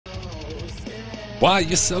Why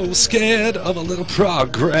you so scared of a little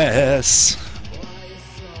progress?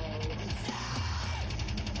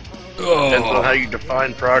 Depends on how you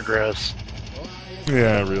define progress.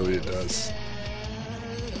 Yeah, really it does.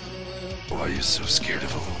 Why are you so scared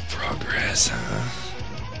of a little progress, huh?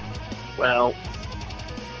 Well,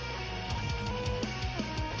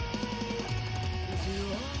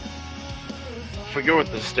 if we go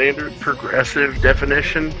with the standard progressive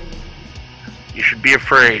definition, you should be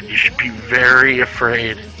afraid. You should be very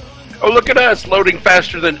afraid. Oh, look at us, loading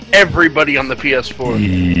faster than everybody on the PS4.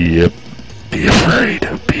 Yep. Be afraid.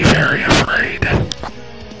 Be very afraid.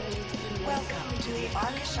 Welcome to the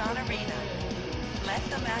Arkashan Arena. Let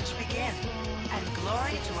the match begin, and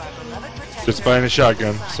glory to our beloved protector. Just buying a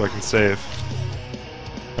shotgun so I can save.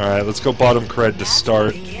 Alright, let's go bottom cred to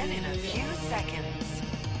start. Begin in a few seconds.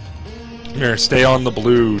 Here, stay on the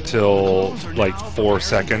blue till like 4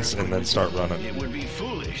 seconds and then start running. It would be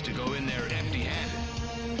foolish to go in there empty-handed.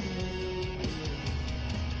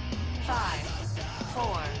 5,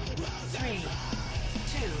 4, 3,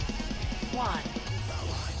 2, 1.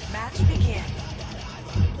 Match begin.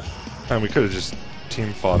 And we could have just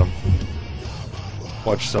team fought him.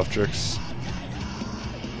 Watch stuff, Drix.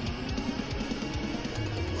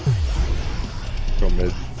 Go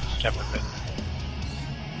mid. Definitely mid.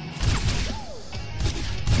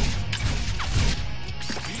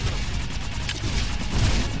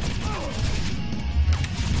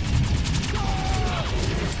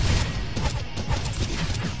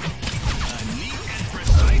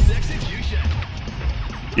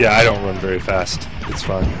 Yeah, I don't run very fast. It's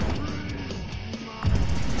fine.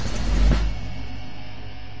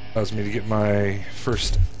 Allows me to get my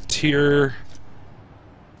first tier.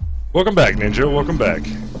 Welcome back, Ninja. Welcome back.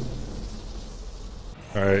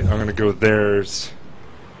 Alright, I'm gonna go theirs.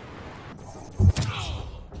 I'm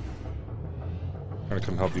gonna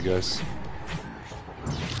come help you guys.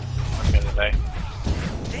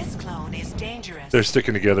 This clone is dangerous. They're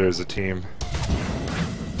sticking together as a team.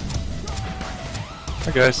 Hi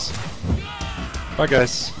guys. Bye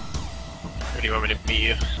guys. Where do you want me to meet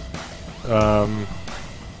you?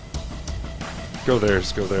 Go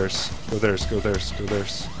theirs, go theirs. Go theirs, go theirs, go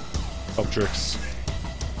theirs. Help Drix.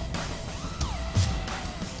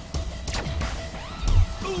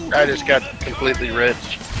 I just got completely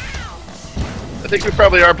rich. I think we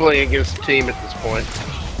probably are playing against a team at this point.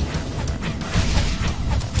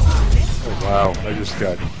 Oh wow, I just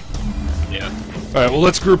got... Yeah. Alright, well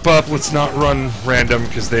let's group up, let's not run random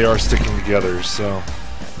because they are sticking together, so...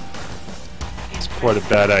 It's quite a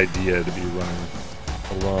bad idea to be running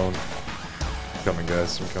alone. I'm coming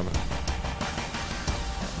guys, I'm coming.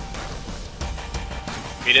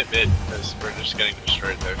 Meet at mid, because we're just getting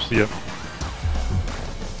destroyed there. So. Yep.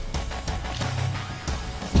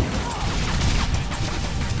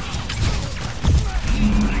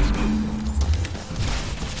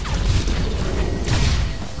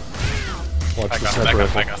 Watch Back the off, sniper back rifle.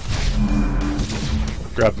 off, back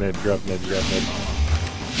off. Grab mid, grab mid, grab mid.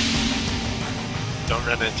 Don't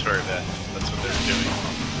run into our vet. That's what they're doing.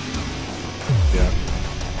 Yeah.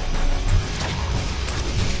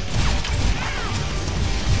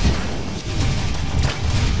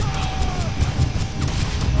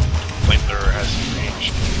 Flamethrower has some range.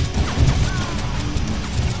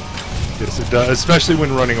 Yes, it does, especially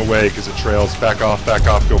when running away because it trails. Back off,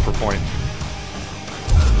 go for point.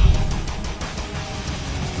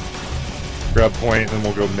 Grab point, and then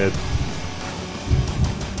we'll go mid.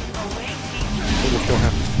 We'll kill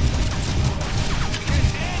him.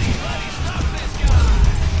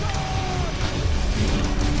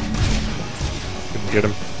 Couldn't get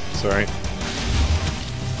him. Sorry.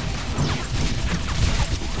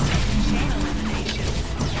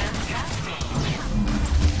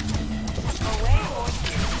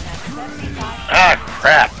 Ah,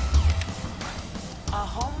 crap! A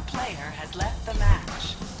home player has left the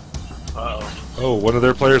match. Uh-oh. Oh, one of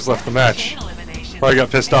their players left the match. Probably got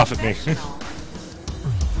pissed off at me.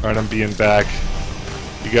 Alright, I'm being back.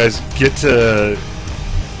 You guys get to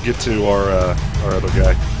our other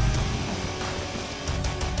guy.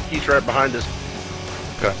 He's right behind us.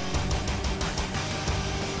 Okay.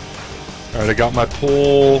 Alright, I got my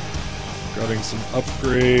pole. Getting some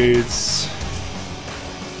upgrades.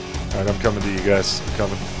 Alright, I'm coming to you guys. I'm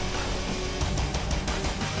coming.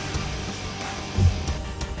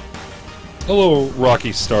 A little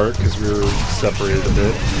rocky start because we were separated a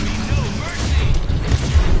bit.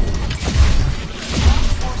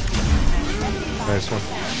 Nice one.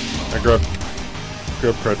 I grab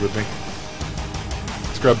cred with me.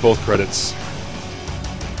 Let's grab both credits.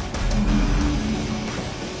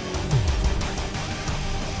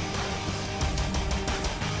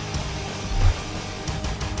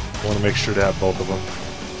 Want to make sure to have both of them.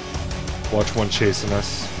 Watch one chasing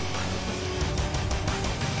us.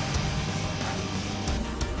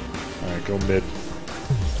 Alright, go mid.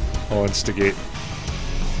 I'll instigate.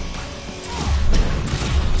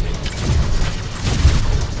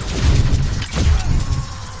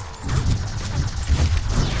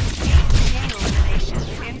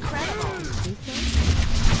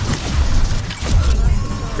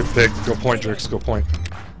 Good pick. Go point, Drix. Go point.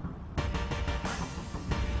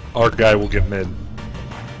 Our guy will get mid.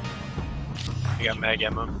 I got mag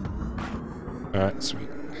ammo. Alright, sweet.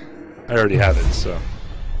 I already have it, so.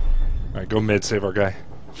 Alright, go mid, save our guy.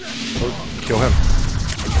 Oh, kill him.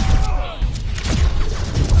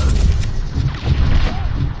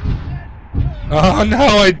 Oh no,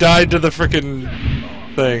 I died to the frickin'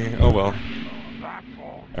 thing. Oh well.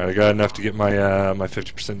 Alright, I got enough to get my my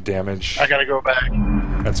 50% damage. I gotta go back.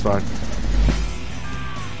 That's fine.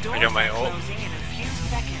 I got my ult.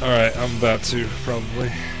 Alright, I'm about to,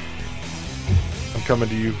 probably. I'm coming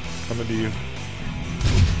to you. Coming to you.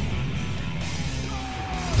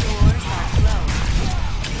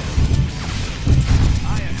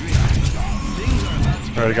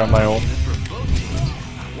 Alright, I got my ult.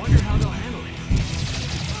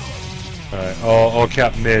 Alright, I'll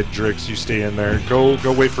cap mid, Drix, you stay in there. Go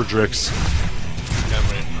wait for Drix. Yeah, I'm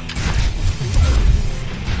waiting.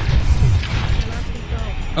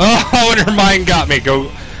 Oh, and her mine got me. Go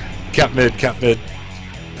cap mid, cap mid.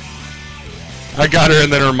 I got her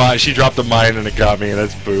and then her mine, she dropped a mine and it got me, and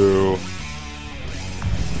that's boo.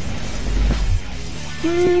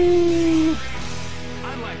 Boo.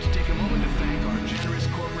 I'd like to take a moment to thank our generous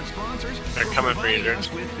corporate sponsors They're for coming for you, providing Drix. us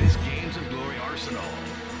with this Games of Glory arsenal.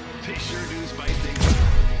 They sure do spice things up.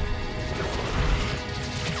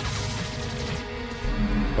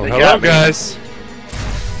 Oh, They hello, got me. guys.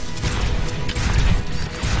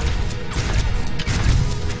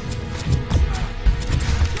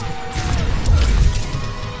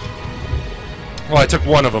 Oh, I took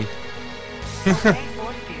one of them. Force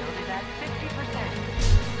field is at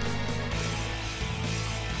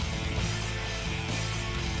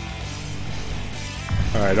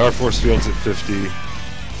 50%. Alright, our force field's at 50.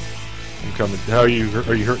 I'm coming. How are you?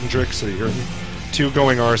 Are you hurting, Drix? Are you hurting? 2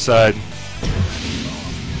 going our side. I'm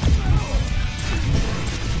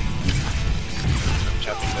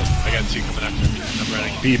chopping this. I got 2 coming after me. I'm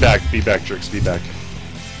running. Be back, Drix, be back.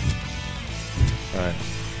 Alright.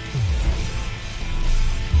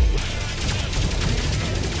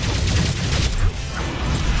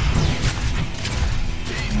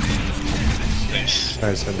 Nice.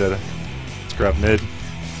 Nice, Vendetta. Let's grab mid.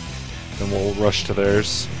 Then we'll rush to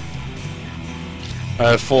theirs.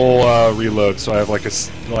 I have full reload, so I have like a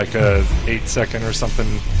 8-second or something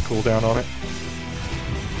cooldown on it.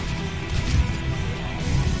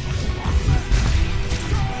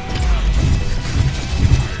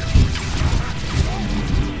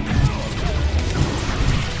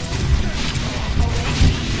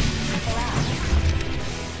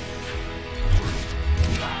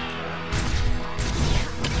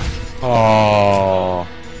 Oh,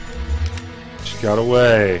 she got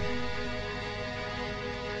away.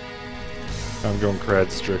 I'm going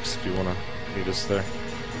creds, Drix, if you want to meet us there.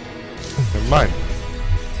 Never mind.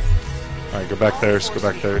 Alright, go back theirs, go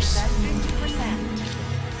back theirs. At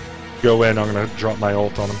 50%. Go in, I'm going to drop my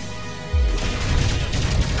ult on him.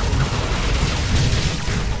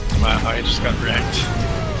 Wow, I just got wrecked.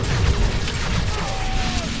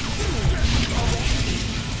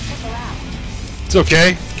 It's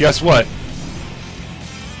okay. Guess what?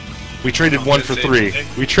 We traded 1 for 3.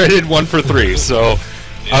 We traded 1 for 3, so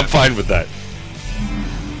Yeah. I'm fine with that.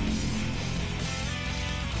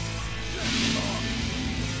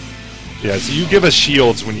 Yeah, so you give us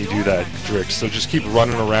shields when you do that, Drix, so just keep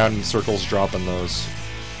running around in circles dropping those.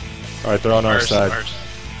 Alright, they're on our side. Ours.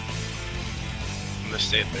 I'm gonna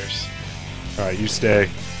stay at theirs. Alright, you stay.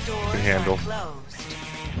 Doors Can handle. are closed.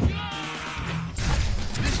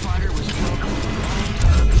 This fighter was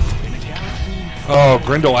in a galaxy. Oh,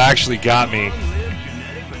 Grindel actually got me.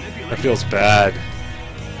 That feels bad.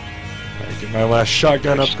 Alright, get my last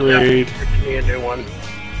shotgun upgrade. Commander one.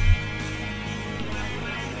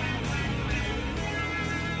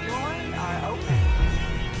 Doors are open.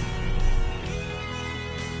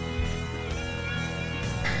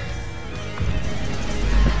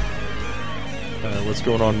 Alright, what's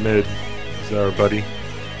going on mid? Is that our buddy?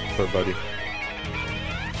 It's our buddy.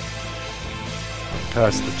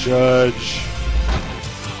 Past the judge.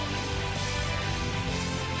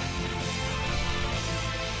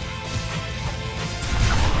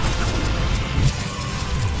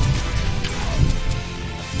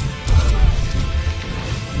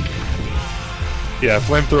 Yeah,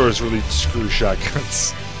 flamethrowers really screw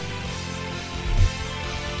shotguns.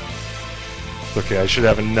 Okay, I should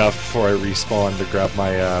have enough before I respawn to grab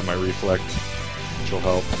my my reflect, which will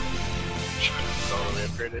help. Should be all the way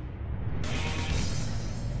upgraded.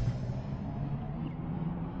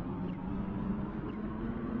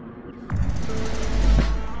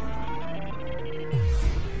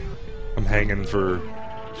 I'm hanging for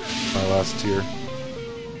my last tier.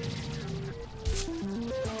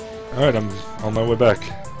 Alright, I'm on my way back.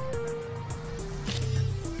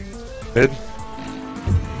 Mid?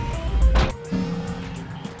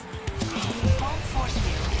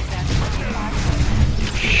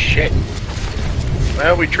 Shit.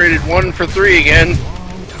 Well, we traded 1 for 3 again.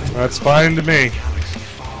 That's fine to me.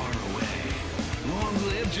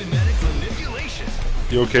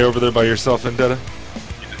 You okay over there by yourself, Vendetta?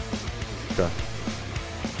 Okay.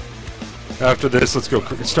 After this, let's go.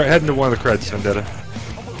 Start heading to one of the creds, Vendetta.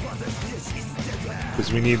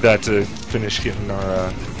 Because we need that to finish getting our,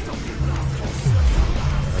 Alright,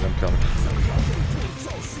 I'm coming.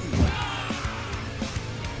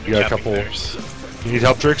 You got a couple... You need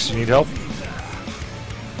help, Drix? You need help?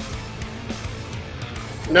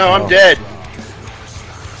 No, I'm dead.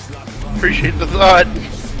 Appreciate the thought.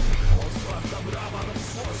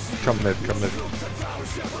 Come mid, come mid.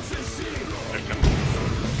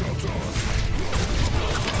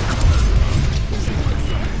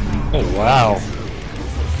 Oh, wow.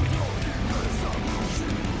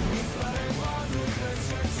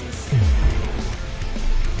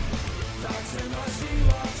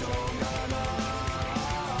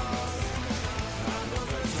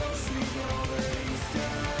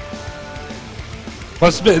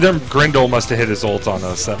 Must have been, Grindel must have hit his ult on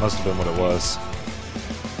us. That must have been what it was.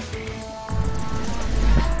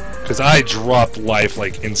 Because I dropped life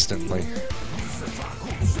like instantly.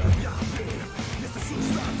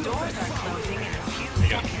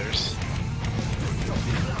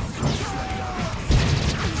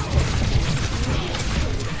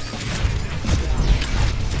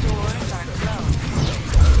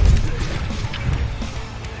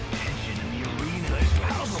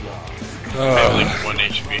 I have like 1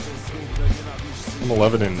 HP. I'm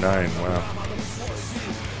 11 and 9, wow.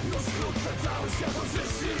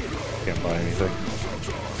 Can't buy anything.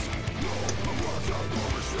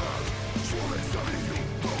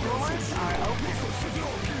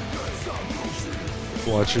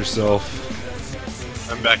 Watch yourself.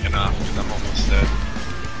 I'm backing off because I'm almost dead.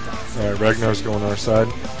 Alright, Ragnar's going our side.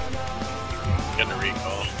 Getting a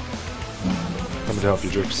recall. Coming to help you,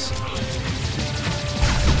 Drix.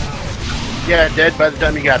 Yeah, dead by the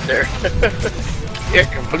time you got there. Yeah,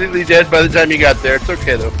 completely dead by the time you got there. It's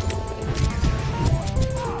okay though.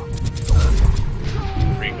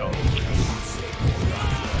 Recall.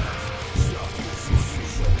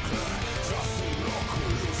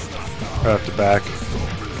 I have to back.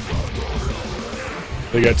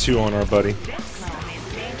 They got 2 on our buddy.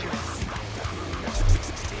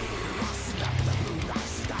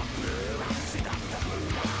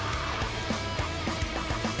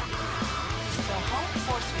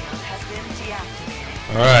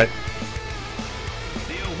 Alright.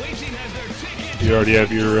 You already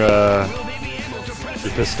have your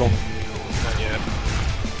pistol? Not yet.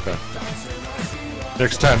 Okay.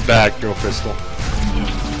 Next time back, go pistol.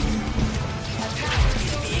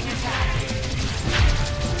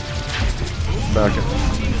 Back it.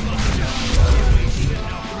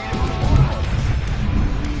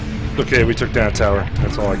 Okay, we took down a tower.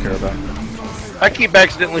 That's all I care about. I keep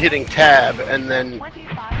accidentally hitting tab and then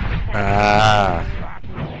Ah.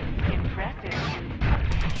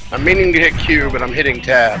 I'm meaning to hit Q, but I'm hitting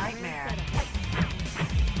tab. I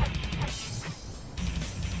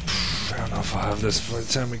don't know if I'll have this by the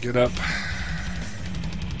time we get up.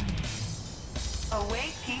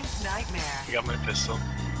 Await Team's nightmare. I got my pistol.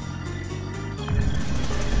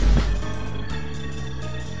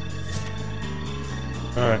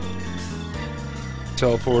 Alright.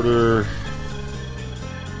 Teleporter.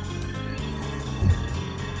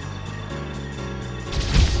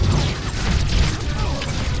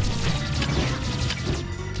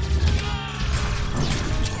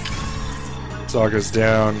 Saga's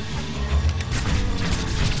down.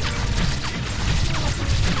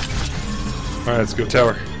 Alright, let's go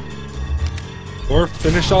tower. Or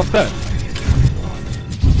finish off that.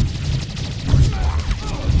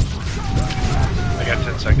 I got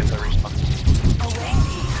 10 seconds, I respawn.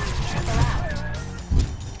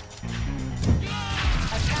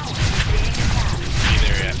 Be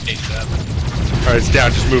there at ASAP. Alright, it's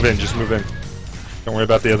down. Just move in. Just move in. Don't worry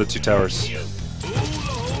about the other 2 towers.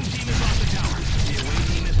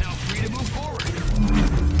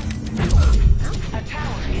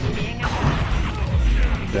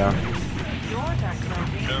 down. Yours are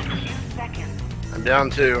closing in a few seconds. I'm down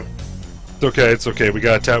too. It's okay, it's okay. We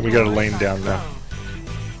got a lane down now.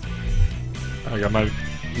 I got my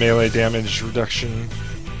melee damage reduction.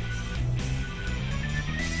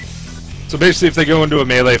 So basically, if they go into a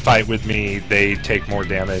melee fight with me, they take more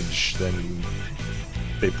damage than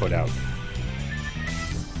they put out.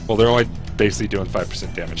 Well, they're only basically doing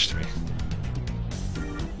 5% damage to me.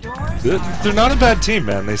 They're not a bad team,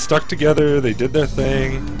 man. They stuck together, they did their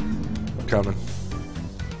thing. I'm coming.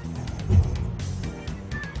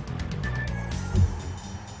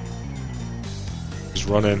 Just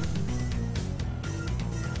run in.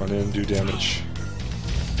 Run in, do damage.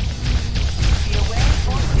 The away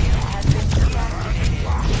force field has been deactivated.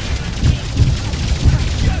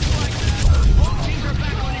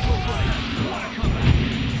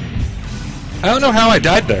 I don't know how I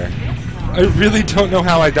died there. I really don't know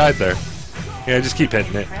how I died there. Yeah, just keep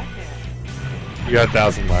hitting it. You got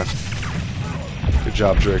 1,000 left. Good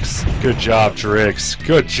job, Drix. Good job, Drix.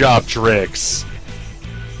 Good job, Drix.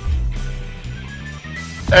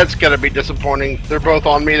 That's gonna be disappointing. They're both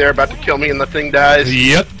on me. They're about to kill me, and the thing dies.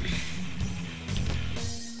 Yep.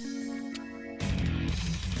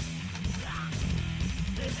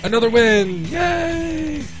 Another win!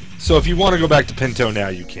 Yay! So if you want to go back to Pinto now,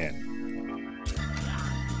 you can.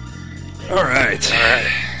 Alright.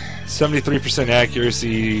 73%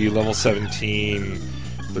 accuracy, level 17,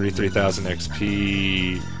 33,000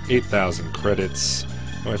 XP, 8,000 credits.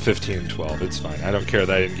 I'm at 15 and 12. It's fine. I don't care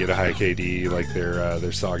that I didn't get a high KD like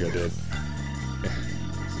their Saga did.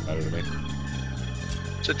 Doesn't matter to me.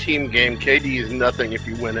 It's a team game. KD is nothing if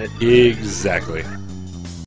you win it. Exactly.